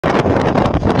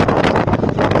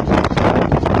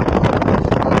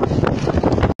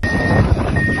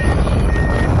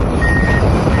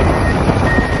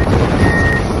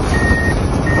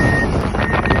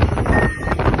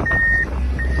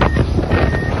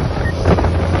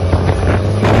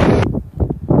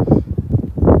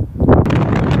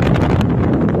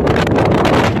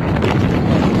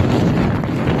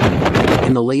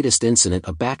the latest incident,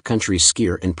 a backcountry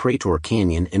skier in Prator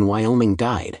Canyon in Wyoming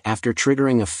died after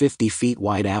triggering a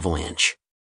 50-feet-wide avalanche.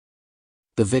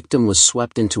 The victim was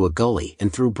swept into a gully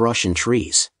and through brush and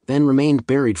trees, then remained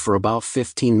buried for about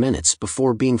 15 minutes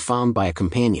before being found by a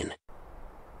companion.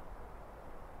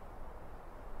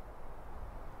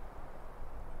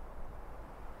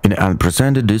 In al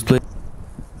presente display.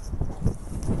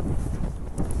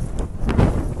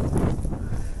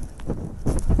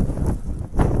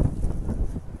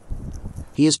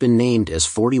 He has been named as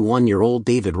 41-year-old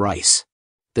David Rice.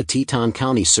 The Teton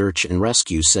County Search and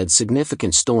Rescue said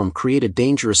significant storm created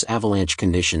dangerous avalanche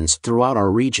conditions throughout our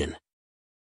region.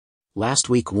 Last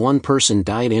week, one person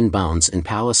died inbounds in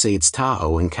Palisades,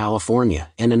 Tahoe in California,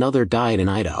 and another died in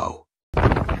Idaho.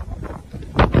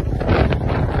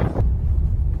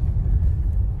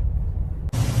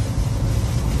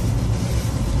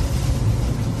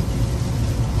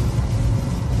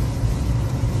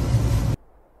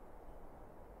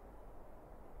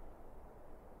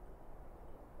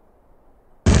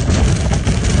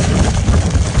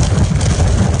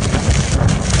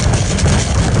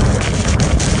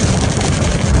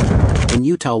 In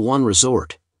Utah, one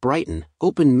resort, Brighton,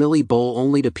 opened Millie Bowl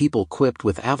only to people equipped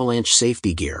with avalanche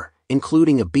safety gear,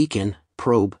 including a beacon,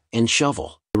 probe, and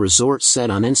shovel. The resort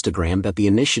said on Instagram that the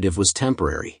initiative was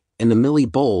temporary, and the Millie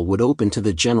Bowl would open to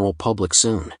the general public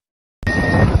soon.